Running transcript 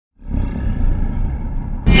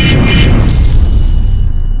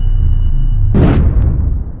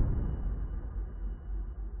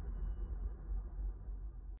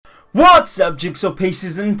What's up, Jigsaw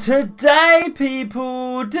Pieces, and today,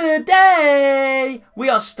 people, today we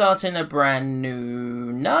are starting a brand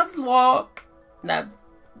new Nuzlocke. Now,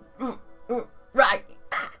 right.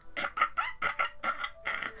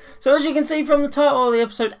 So as you can see from the title of the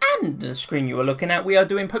episode and the screen you are looking at, we are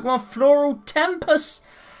doing Pokemon Floral Tempus.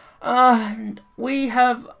 And we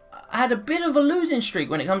have had a bit of a losing streak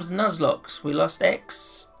when it comes to Nuzlockes. We lost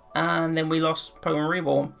X, and then we lost Pokemon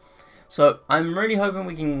Reborn. So I'm really hoping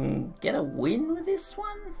we can get a win with this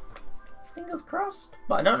one. Fingers crossed.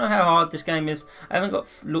 But I don't know how hard this game is. I haven't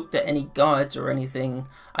looked at any guides or anything.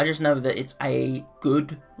 I just know that it's a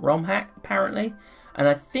good ROM hack apparently. And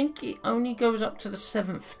I think it only goes up to the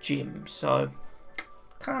 7th gym. So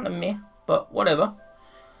kind of meh, but whatever.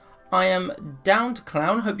 I am down to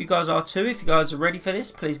clown. Hope you guys are too. If you guys are ready for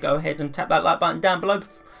this, please go ahead and tap that like button down below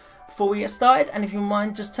before we get started, and if you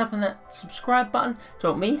mind just tapping that subscribe button to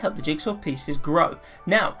help me help the Jigsaw Pieces grow.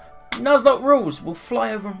 Now, Nuzlocke rules, we'll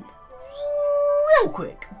fly over them real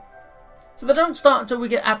quick. So they don't start until we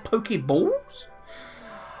get our Pokeballs.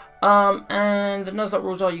 And the Nuzlocke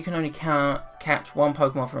rules are you can only catch one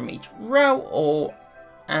Pokemon from each route, or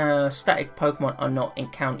static Pokemon are not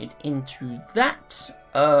counted into that.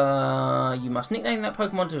 You must nickname that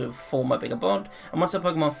Pokemon to form a bigger bond, and once a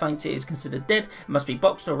Pokemon faints, it is considered dead. It must be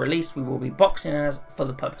boxed or released. We will be boxing as for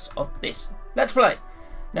the purpose of this. Let's play.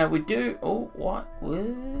 Now we do. Oh, what?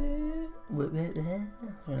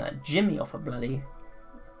 That Jimmy off a bloody.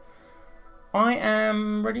 I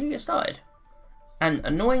am ready to get started. And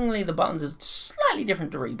annoyingly, the buttons are slightly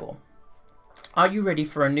different to Reborn. Are you ready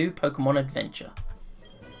for a new Pokemon adventure?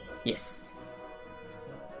 Yes.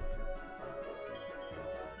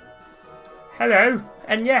 Hello,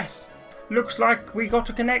 and yes, looks like we got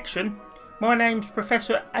a connection. My name's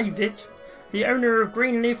Professor Ep1, the owner of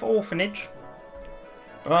Greenleaf Orphanage.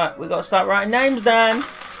 Right, we got to start writing names down.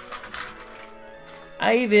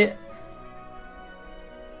 Ep1.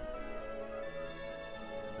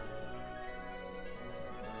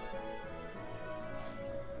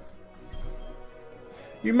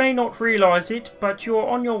 You may not realise it, but you're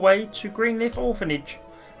on your way to Greenleaf Orphanage.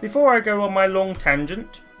 Before I go on my long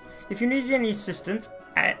tangent, if you need any assistance,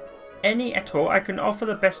 any at all, I can offer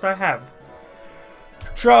the best I have.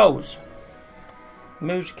 Controls.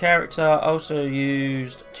 Moves character also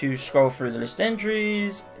used to scroll through the list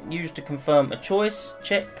entries. Used to confirm a choice,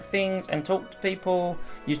 check things and talk to people.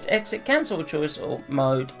 Used to exit, cancel a choice or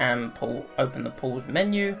mode and open the pause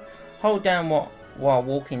menu. Hold down while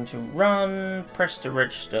walking to run. Press to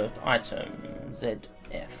register item.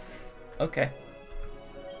 ZF. Okay.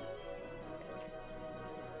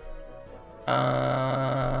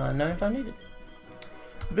 No info needed.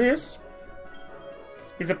 This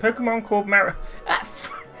is a Pokemon called Mara.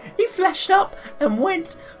 He flashed up and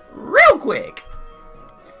went real quick.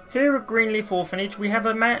 Here at Greenleaf Orphanage, we have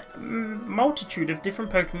a multitude of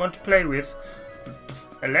different Pokemon to play with.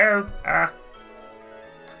 Hello?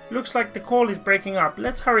 Looks like the call is breaking up.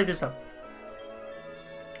 Let's hurry this up.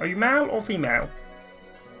 Are you male or female?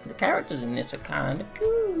 The characters in this are kind of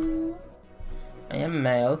cool. I am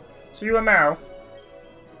male. So you're a male.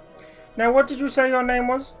 Now, what did you say your name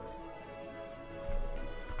was?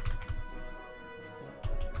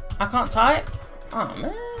 I can't type. Oh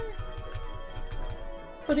man.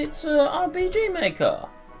 But it's a RPG maker.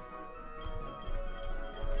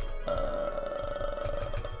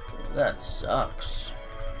 That sucks.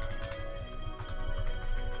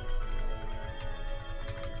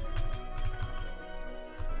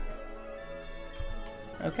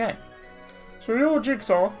 Okay. So you're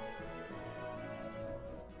Jigsaw.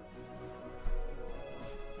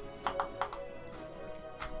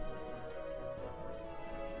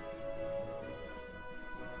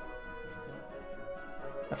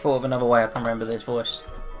 I thought of another way I can remember this voice.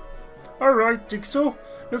 Alright, Jigsaw.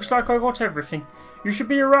 Looks like I got everything. You should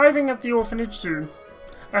be arriving at the orphanage soon.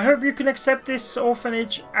 I hope you can accept this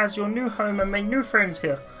orphanage as your new home and make new friends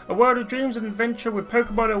here. A world of dreams and adventure with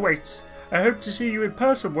Pokemon awaits. I hope to see you in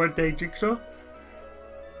person one day, Jigsaw.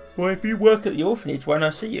 Well, if you work at the orphanage, why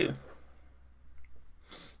not see you?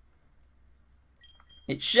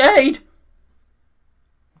 It's Shade!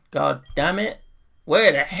 God damn it.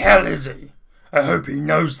 Where the hell is he? I hope he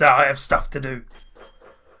knows that I have stuff to do.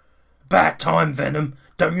 Bad time, Venom.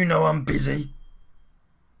 Don't you know I'm busy?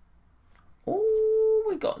 Oh,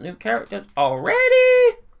 we got new characters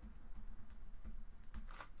already!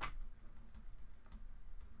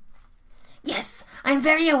 Yes, I'm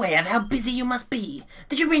very aware of how busy you must be.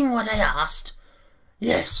 Did you bring what I asked?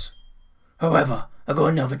 Yes. However, I got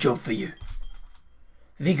another job for you.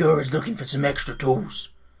 Vigor is looking for some extra tools.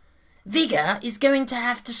 Vigor is going to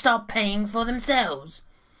have to start paying for themselves.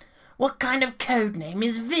 What kind of code name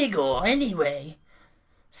is Vigor, anyway?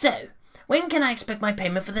 So, when can I expect my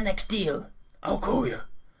payment for the next deal? I'll call you.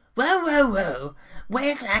 Whoa, whoa, whoa.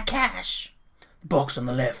 Where's our cash? The box on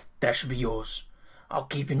the left, that should be yours. I'll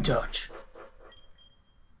keep in touch.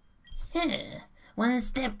 One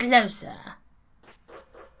step closer.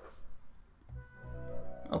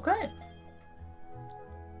 Okay.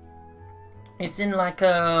 It's in like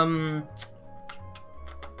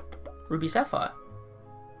Ruby Sapphire.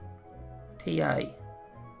 PA.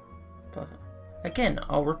 Again,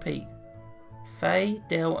 I'll repeat. Faye,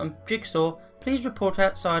 Dell and Jigsaw, please report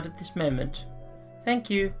outside at this moment. Thank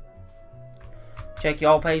you. Check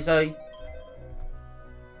your peso.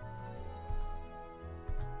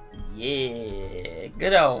 Yeah,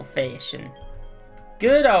 good old fashion.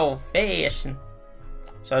 Good old fashion.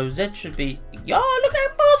 So Z should be... Yo, look how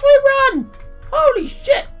fast we run! Holy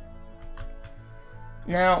shit!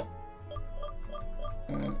 Now...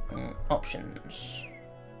 options.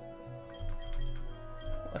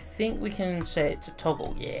 I think we can set it to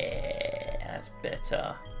toggle. Yeah, that's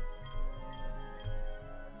better.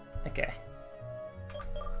 Okay.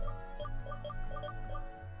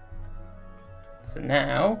 So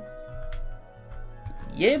now...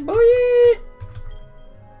 Yeah, boy!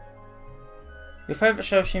 Your favourite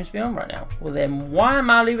show seems to be on right now. Well then, why am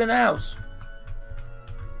I leaving the house?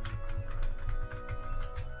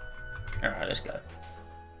 Alright, let's go.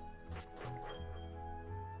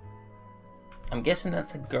 I'm guessing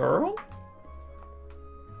that's a girl?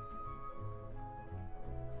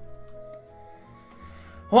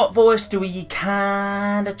 What voice do we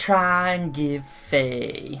kinda try and give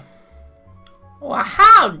Faye? Well,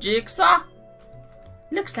 how, Jigsaw?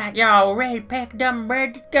 Looks like you're already packed up and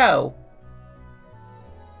ready to go.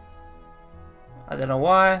 I don't know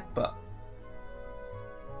why, but...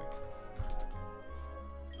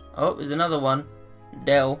 Oh, there's another one.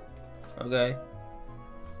 Dell. Okay.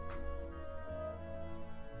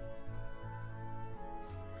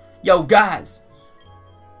 Yo, guys!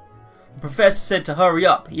 The professor said to hurry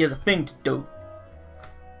up. He has a thing to do.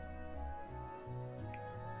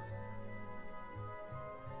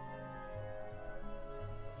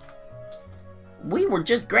 We were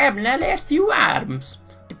just grabbing that last few items.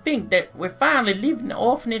 To think that we're finally leaving the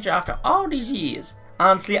orphanage after all these years.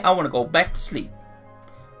 Honestly, I want to go back to sleep.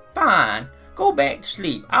 Fine, go back to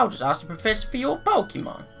sleep. I'll just ask the professor for your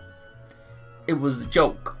Pokemon. It was a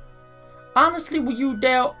joke. Honestly, with you,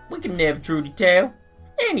 Dell, we can never truly tell.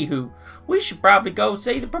 Anywho, we should probably go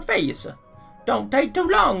see the professor. Don't take too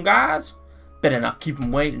long, guys. Better not keep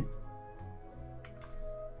him waiting.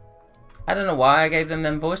 I don't know why I gave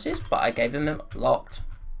them voices, but I gave them locked.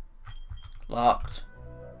 Locked.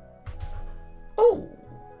 Oh.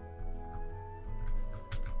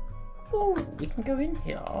 Oh, we can go in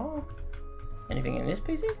here. Anything in this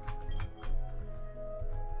PC?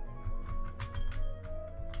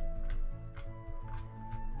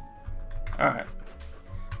 Alright.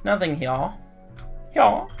 Nothing here.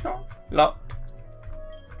 Here. Locked.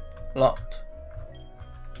 Locked.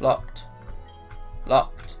 Locked.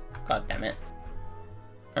 Locked. God damn it.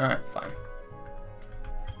 Alright, fine.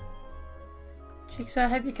 Jigsaw, I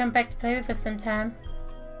hope you come back to play with us sometime.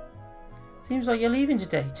 Seems like you're leaving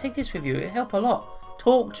today. Take this with you. It'll help a lot.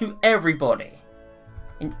 Talk to everybody.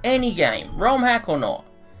 In any game. ROM hack or not.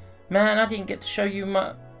 Man, I didn't get to show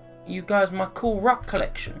you guys my cool rock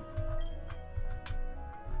collection.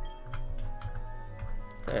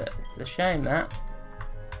 It's a shame, that.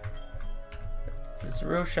 It's a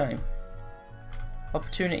real shame.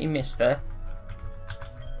 Opportunity missed there.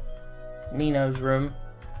 Nino's room.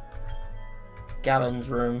 Gallon's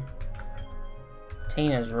room.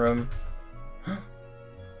 Tina's room.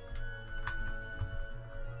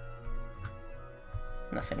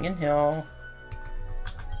 Nothing in here.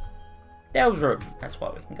 Dell's room. That's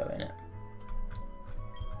why we can go in it.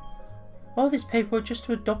 All this paperwork just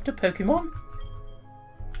to adopt a Pokemon?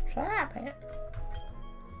 Shut up, it.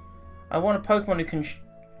 I want a Pokemon who can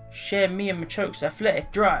share me and Machoke's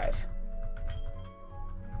athletic drive.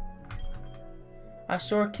 I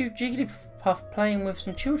saw a cute Jigglypuff playing with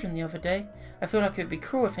some children the other day. I feel like it would be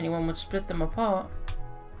cruel if anyone would split them apart.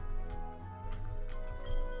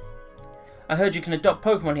 I heard you can adopt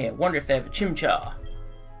Pokemon here. Wonder if they have a Chimchar.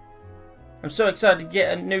 I'm so excited to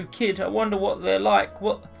get a new kid. I wonder what they're like,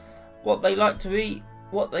 what they like to eat,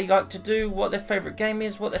 what they like to do, what their favourite game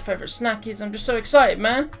is, what their favourite snack is. I'm just so excited,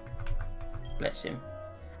 man. Bless him.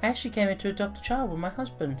 I actually came here to adopt a child with my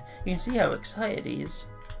husband. You can see how excited he is.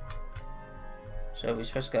 So are we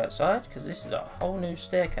supposed to go outside? Because this is a whole new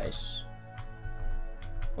staircase.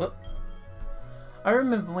 What? I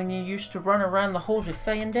remember when you used to run around the halls with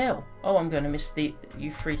Faye and Dell. Oh, I'm going to miss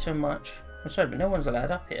you three so much. I'm sorry, but no one's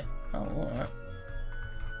allowed up here. Oh, alright.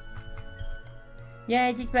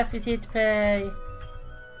 Yay, Jigglypuff is here to play.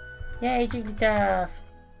 Yay, Jigglypuff.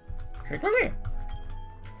 Jiggly.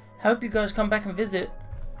 Hope you guys come back and visit.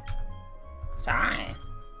 Sigh.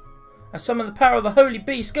 I summon the power of the Holy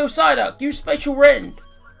Beast. Go, Psyduck. Use Spatial Rend.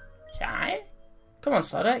 Sigh. Come on,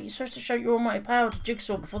 Psyduck. You're supposed to show your almighty power to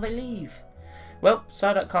Jigsaw before they leave. Well,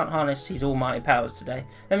 Psyduck can't harness his almighty powers today.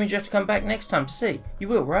 That means you have to come back next time to see. You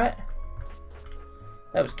will, right?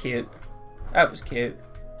 That was cute. That was cute.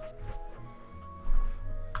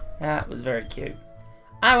 That was very cute.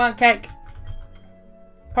 I want cake.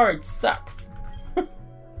 Porridge sucks.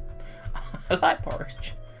 I like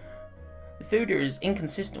porridge. The food here is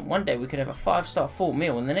inconsistent. One day we could have a 5-star full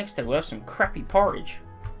meal and the next day we'll have some crappy porridge.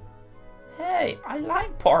 Hey, I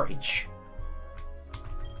like porridge.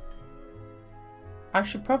 I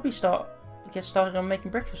should probably get started on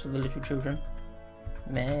making breakfast for the little children.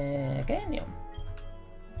 Meganium.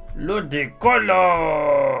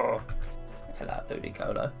 Ludicolo! I like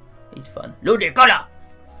Ludicolo. He's fun. Ludicolo!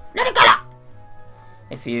 Ludicolo!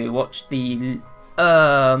 If you watch the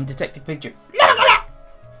Detective Pikachu. Ludicolo!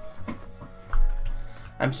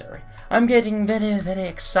 I'm sorry. I'm getting very, very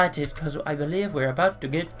excited because I believe we're about to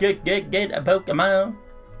get a Pokemon.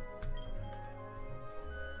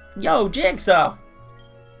 Yo, Jigsaw!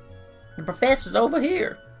 The professor's over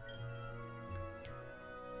here.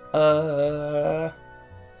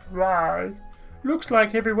 Right. Looks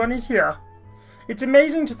like everyone is here. It's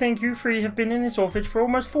amazing to think you three have been in this orphanage for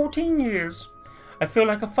almost 14 years. I feel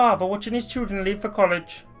like a father watching his children leave for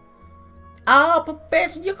college. Ah,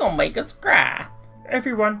 Professor, you're gonna make us cry.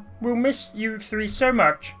 Everyone, we'll miss you three so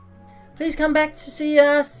much. Please come back to see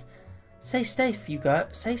us. Stay safe, you guys.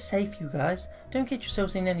 Stay safe, you guys. Don't get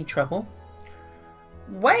yourselves in any trouble.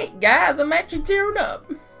 Wait, guys, I'm actually tearing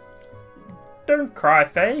up. Don't cry,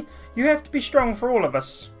 Faye. You have to be strong for all of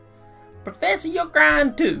us. Professor, you're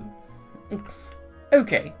crying too.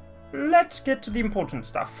 Okay, let's get to the important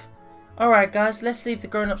stuff. Alright, guys, let's leave the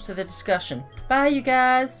grown-ups to the discussion. Bye, you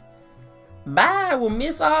guys. Bye, we'll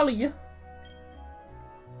miss all of you.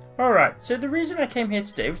 Alright, so the reason I came here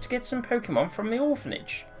today was to get some Pokemon from the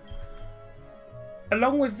orphanage.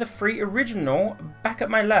 Along with the 3 original back at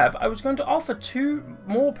my lab, I was going to offer 2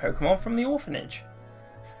 more Pokemon from the orphanage.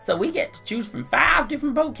 So we get to choose from 5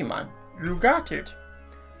 different Pokemon. You got it.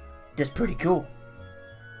 That's pretty cool.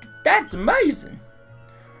 That's amazing.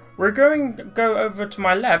 We're going to go over to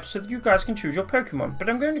my lab so that you guys can choose your Pokemon, but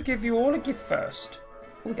I'm going to give you all a gift first.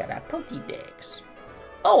 We got our Pokédex.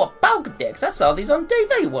 Oh, a Pokédex! I saw these on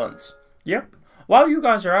TV once. Yep. While you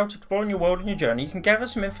guys are out exploring your world and your journey, you can gather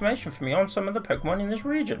some information from me on some of the Pokemon in this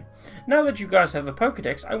region. Now that you guys have a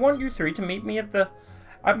Pokédex, I want you 3 to meet me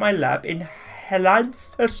at my lab in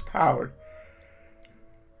Helanthus Town.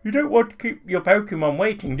 You don't want to keep your Pokemon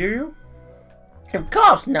waiting, do you? Of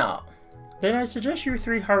course not. Then I suggest you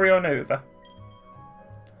 3 hurry on over.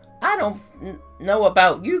 I don't know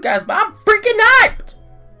about you guys, but I'm freaking hyped!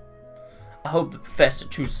 I hope the professor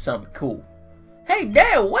chooses something cool. Hey,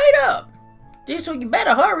 Dale, wait up! So you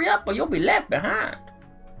better hurry up or you'll be left behind.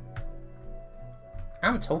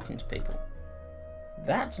 I'm talking to people.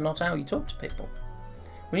 That's not how you talk to people.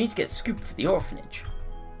 We need to get Scoop for the orphanage.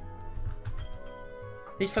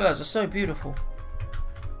 These fellas are so beautiful.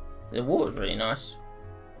 The water's really nice.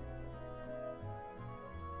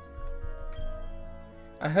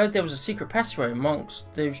 I heard there was a secret passageway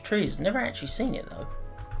amongst those trees. Never actually seen it though.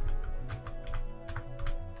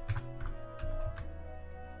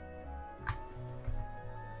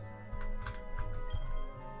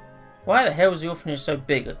 Why the hell is the orphanage so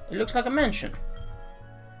big? It looks like a mansion.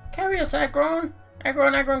 Carry us, Agron!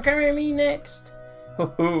 Agron, carry me next!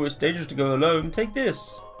 Ho ho, it's dangerous to go alone. Take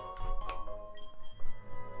this.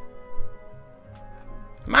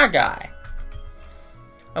 My guy.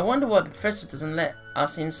 I wonder why the professor doesn't let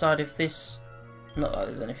us inside of this. Not like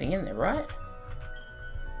there's anything in there, right?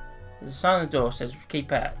 There's a sign on the door says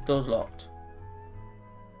keep out. Door's locked.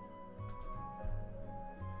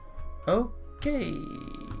 Okay.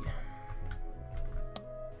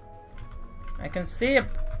 I can see it.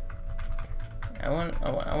 I want.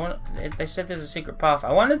 They said there's a secret path.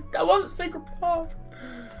 I want a secret path.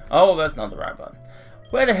 Oh, that's not the right button.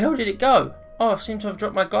 Where the hell did it go? Oh, I seem to have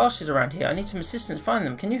dropped my glasses around here. I need some assistance finding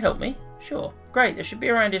them. Can you help me? Sure. Great. They should be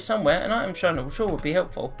around here somewhere. An item shown I'm sure would be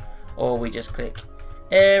helpful. Or we just click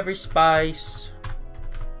every space.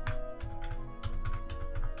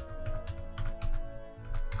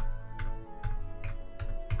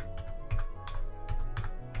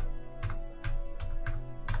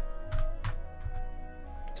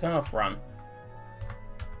 Turn off run.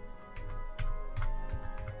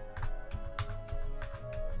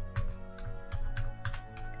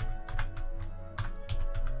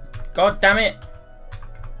 God damn it!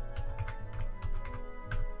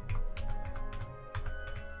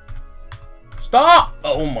 Stop!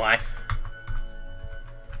 Oh my.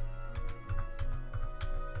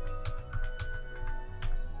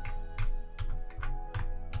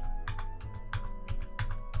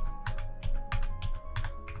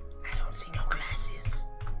 I don't see no glasses.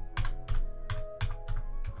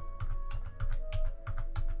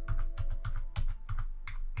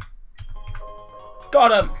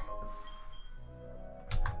 Got him!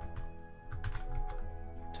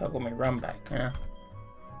 Toggle me run back, yeah.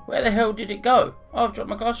 Where the hell did it go? Oh, I've dropped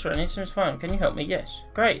my glasses. I need some phone. Can you help me? Yes.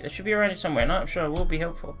 Great. They should be around here somewhere, and I'm sure I will be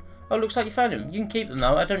helpful. Oh, looks like you found them. You can keep them,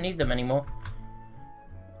 though. I don't need them anymore.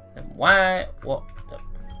 Then why? What the...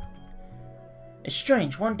 It's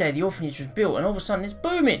strange. One day the orphanage was built, and all of a sudden it's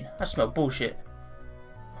booming. I smell bullshit.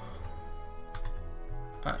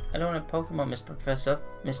 I don't want a Pokemon, Mr. Professor.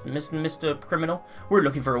 Mr. Criminal. We're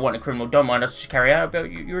looking for a wanted criminal. Don't mind us to carry out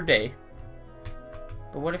about your day.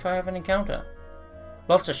 But what if I have an encounter?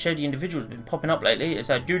 Lots of shady individuals have been popping up lately. It's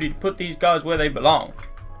our duty to put these guys where they belong.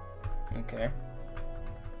 Okay.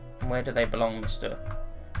 And where do they belong, Mr.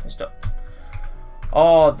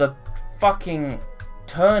 Oh, the fucking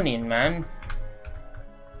turn-in, man.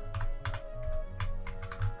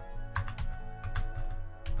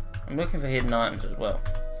 I'm looking for hidden items as well.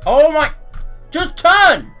 Oh my... Just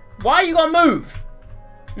turn! Why you gotta move?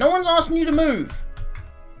 No one's asking you to move.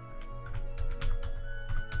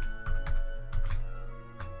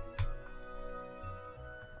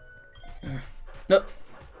 No.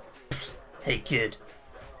 Psst. Hey kid,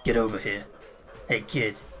 get over here. Hey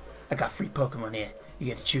kid, I got free Pokemon here. You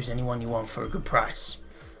get to choose anyone you want for a good price.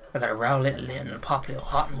 I got a Rowlet, a Litten, and a Popplio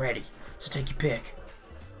hot and ready, so take your pick.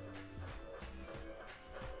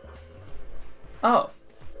 Oh.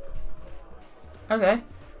 Okay.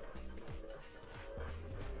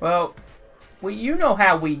 Well, you know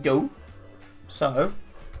how we do. So,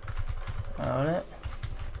 Rowlet,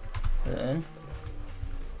 Litten.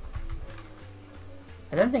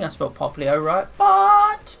 I don't think I spelled Popplio right,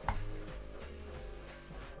 but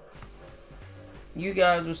you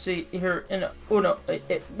guys will see here in a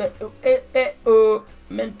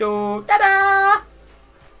mento. Ta-da!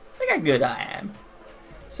 Look how good I am.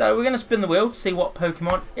 So we're gonna spin the wheel to see what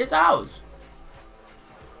Pokemon is ours.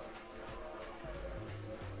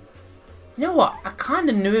 You know what? I kind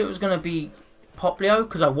of knew it was gonna be Popplio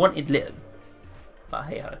because I wanted Litten, but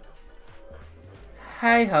hey ho.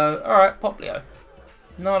 Hey ho. All right, Popplio.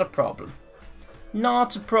 Not a problem.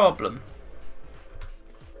 Not a problem.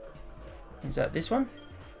 Is that this one?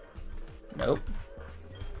 Nope.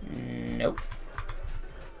 Nope.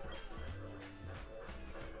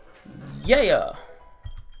 Yeah.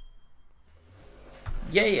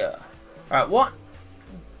 Yeah. Alright,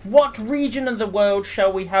 what region of the world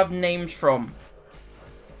shall we have names from?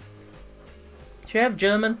 Should we have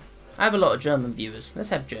German? I have a lot of German viewers. Let's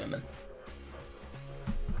have German.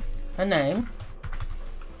 Her name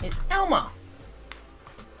is Elma.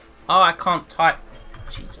 Oh, I can't type.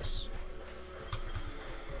 Jesus.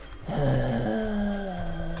 It's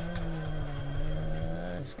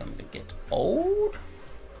gonna get old.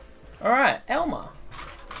 Alright, Elma.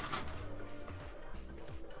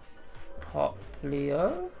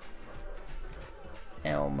 Popplio.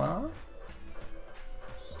 Elma.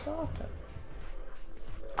 Starter.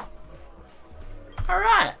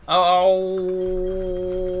 Alright. Oh,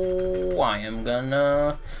 I am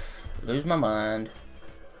gonna lose my mind.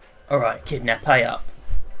 Alright, kidnap, pay up.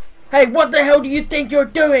 Hey, what the hell do you think you're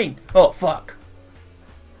doing? Oh, fuck.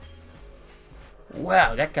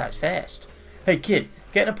 Wow, that guy's fast. Hey, kid,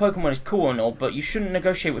 getting a Pokemon is cool and all, but you shouldn't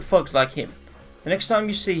negotiate with thugs like him. The next time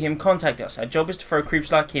you see him, contact us. Our job is to throw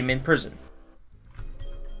creeps like him in prison.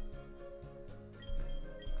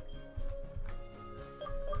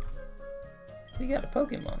 We got a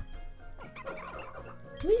Pokemon.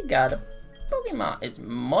 We got a Pokemon. It's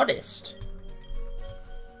modest.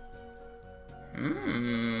 If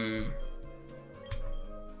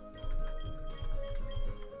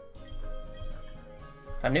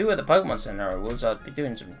I knew where the Pokemon Center was, I'd be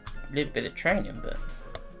doing some little bit of training, but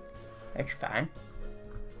that's fine.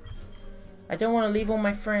 I don't want to leave all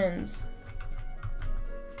my friends.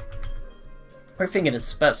 We're thinking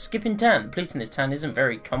about skipping town. The police in this town isn't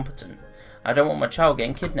very competent. I don't want my child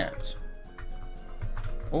getting kidnapped.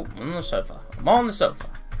 Oh, I'm on the sofa. I'm on the sofa.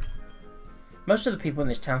 Most of the people in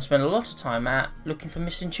this town spend a lot of time out looking for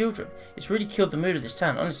missing children. It's really killed the mood of this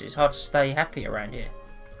town. Honestly, it's hard to stay happy around here.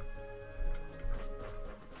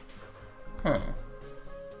 Huh.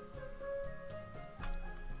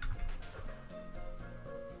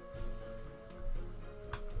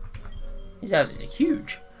 These houses are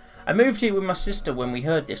huge. I moved here with my sister when we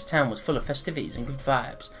heard this town was full of festivities and good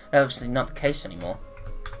vibes. That's obviously not the case anymore.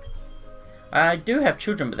 I do have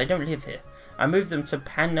children, but they don't live here. I moved them to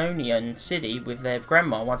Pannonian City with their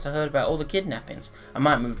grandma once I heard about all the kidnappings. I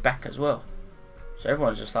might move back as well. So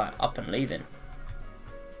everyone's just like up and leaving.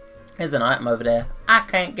 There's an item over there. I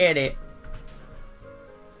can't get it.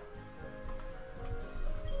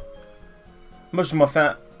 Most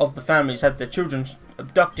of the families had their children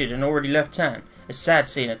abducted and already left town. It's sad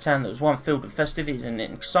seeing a town that was once filled with festivities and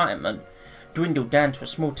excitement dwindle down to a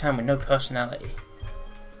small town with no personality.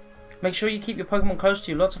 Make sure you keep your Pokemon close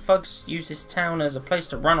to you. Lots of thugs use this town as a place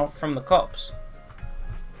to run off from the cops.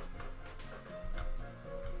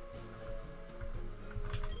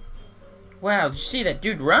 Wow, did you see that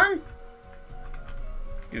dude run?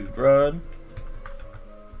 Dude run.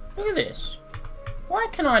 Look at this. Why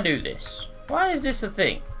can I do this? Why is this a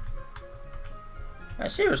thing?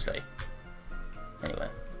 Seriously. Anyway.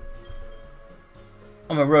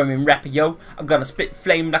 I'm a roaming rapper, yo. I'm gonna spit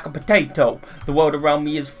flame like a potato. The world around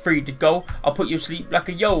me is free to go. I'll put you to sleep like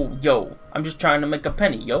a yo-yo. I'm just trying to make a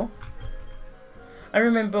penny, yo. I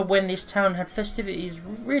remember when this town had festivities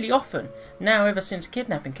really often. Now, ever since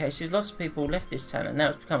kidnapping cases, lots of people left this town and now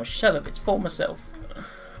it's become a shell of its former self.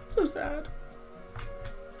 So sad.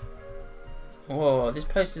 Whoa, this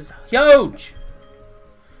place is huge!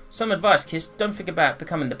 Some advice, Kiss. Don't think about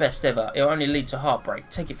becoming the best ever. It'll only lead to heartbreak.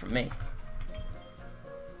 Take it from me.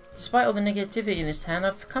 Despite all the negativity in this town,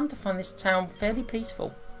 I've come to find this town fairly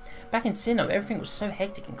peaceful. Back in Sinnoh, everything was so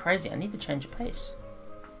hectic and crazy. I need to change of pace.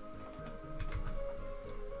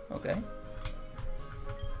 Okay.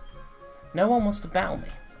 No one wants to battle me.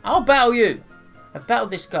 I'll battle you! I've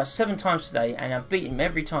battled this guy 7 times today and I've beaten him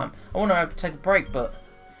every time. I want to have to take a break, but...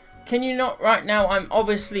 Can you not right now? I'm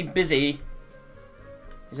obviously busy.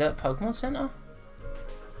 Is that a Pokemon Center?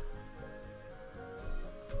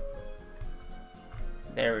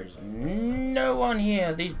 There is no one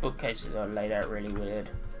here. These bookcases are laid out really weird.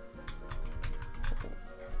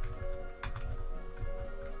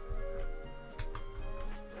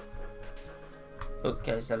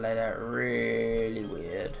 Bookcases are laid out really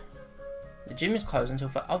weird. The gym is closed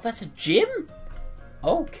until... Oh, that's a gym?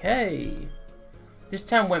 Okay. This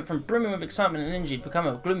town went from brimming with excitement and energy to become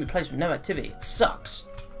a gloomy place with no activity. It sucks.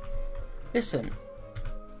 Listen,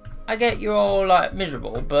 I get you're all like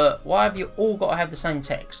miserable, but why have you all got to have the same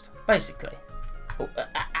text? Basically. Oh,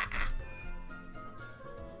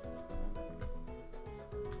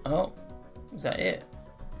 oh, is that it?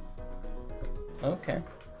 Okay.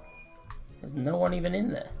 There's no one even in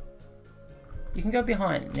there. You can go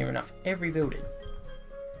behind near enough every building.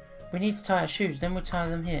 We need to tie our shoes, then we'll tie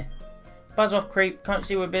them here. Buzz off, creep. Can't you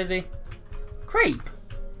see we're busy? Creep?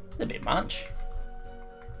 That's a bit much.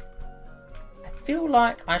 I feel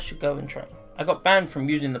like I should go and train. I got banned from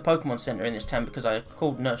using the Pokemon Center in this town because I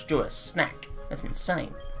called Nurse Joy a snack. That's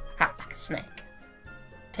insane. Hot like a snack.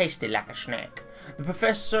 Tasty like a snack. The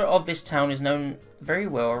professor of this town is known very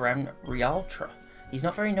well around Rialtra. He's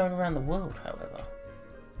not very known around the world, however.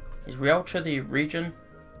 Is Rialtra the region?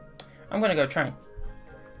 I'm gonna go train.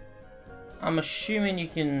 I'm assuming you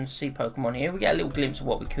can see Pokemon here. We get a little glimpse of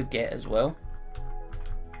what we could get as well.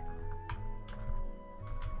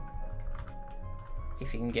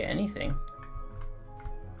 If you can get anything.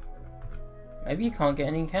 Maybe you can't get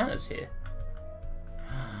any encounters here.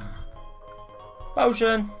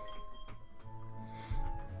 Potion!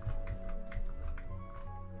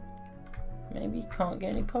 Maybe you can't get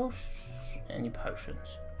any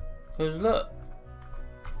potions. Because look.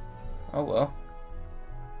 Oh well.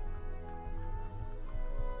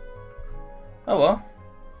 Oh well.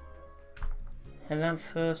 Hello,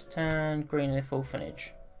 first town, Greenleaf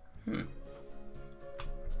Orphanage.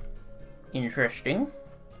 Interesting.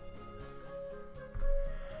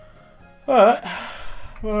 Alright.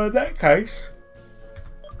 Well, in that case.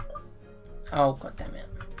 Oh, god damn it.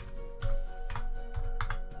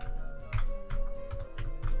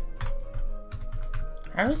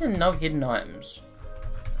 How is there no hidden items?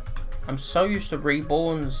 I'm so used to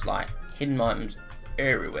Reborn's, like, hidden items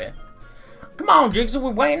everywhere. Come on, Jigsaw,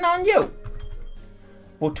 we're waiting on you!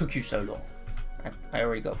 What took you so long? I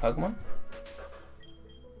already got Pokemon.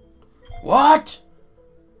 What?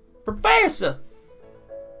 Professor!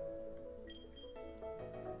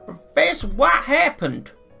 Professor, what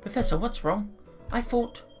happened? Professor, what's wrong? I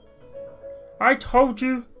thought... I told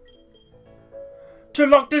you to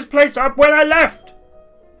lock this place up when I left!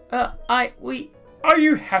 Are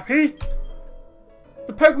you happy?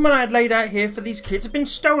 The Pokemon I had laid out here for these kids have been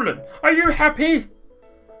stolen. Are you happy?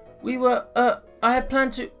 We were, I had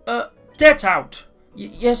planned to, Get out!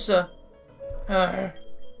 yes, sir.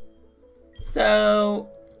 So...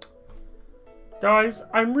 Guys,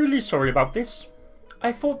 I'm really sorry about this.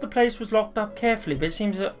 I thought the place was locked up carefully, but it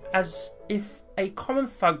seems as if a common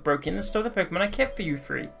thug broke in and stole the Pokemon I kept for you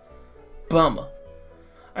three. Bummer.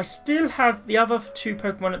 I still have the other 2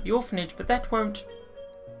 Pokemon at the orphanage, but that won't...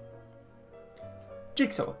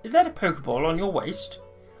 Jigsaw, is that a Pokeball on your waist?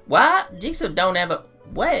 What? Jigsaw don't have a...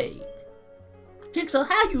 Wait. Jigsaw,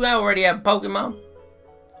 how you already have Pokemon?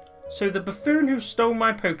 So the buffoon who stole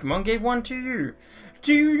my Pokemon gave one to you.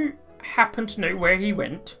 Do you happen to know where he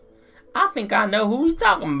went? I think I know who he's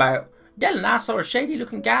talking about. Dell and I saw a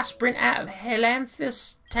shady-looking guy sprint out of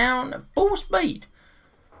Helanthus town at full speed.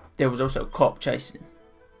 There was also a cop chasing him.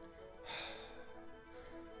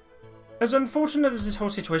 As unfortunate as this whole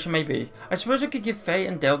situation may be, I suppose I could give Faye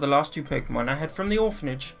and Dell the last 2 Pokemon I had from the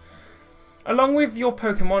orphanage. Along with your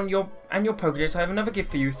Pokemon and your Pokédex, I have another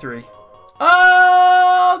gift for you 3.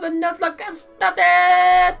 Oh, the Nuzlocke got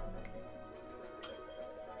started!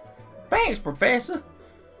 Thanks, Professor.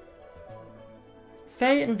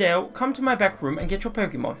 Faye and Dell, come to my back room and get your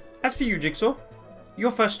Pokemon. As for you, Jigsaw,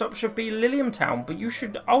 your first stop should be Lilium Town, but you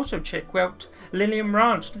should also check out Lilium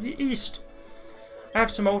Ranch to the east. I have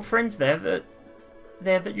some old friends there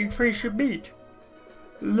that you 3 should meet.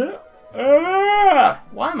 Why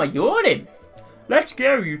am I yawning? Let's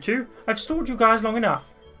go, you 2. I've stalled you guys long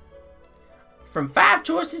enough. From 5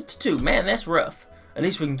 choices to 2, man, that's rough. At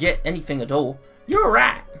least we can get anything at all. You're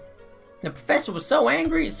right. The professor was so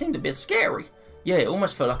angry it seemed a bit scary. Yeah, it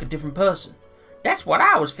almost felt like a different person. That's what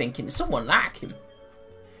I was thinking, someone like him.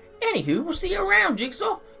 Anywho, we'll see you around,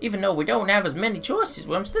 Jigsaw. Even though we don't have as many choices,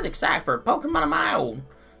 well, I'm still excited for a Pokemon of my own.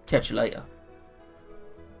 Catch you later.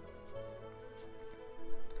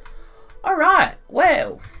 Alright,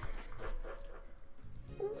 well,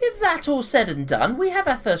 with that all said and done, we have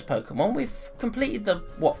our first Pokemon. We've completed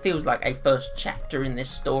what feels like a first chapter in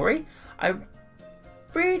this story. I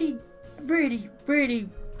really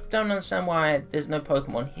don't understand why there's no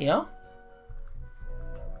Pokemon here.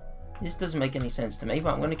 This doesn't make any sense to me,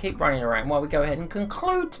 but I'm going to keep running around while we go ahead and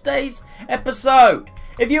conclude today's episode.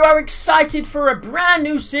 If you are excited for a brand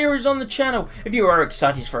new series on the channel, if you are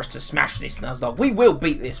excited for us to smash this Nuzlocke, we will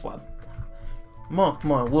beat this one. Mark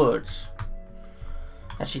my words.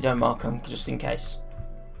 Actually, don't mark them, just in case.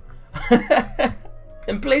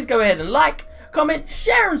 Then please go ahead and like, comment,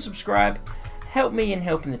 share and subscribe. Help me in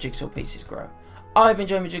helping the Jigsaw pieces grow. I've been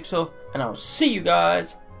Jamie Jigsaw, and I'll see you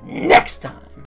guys next time.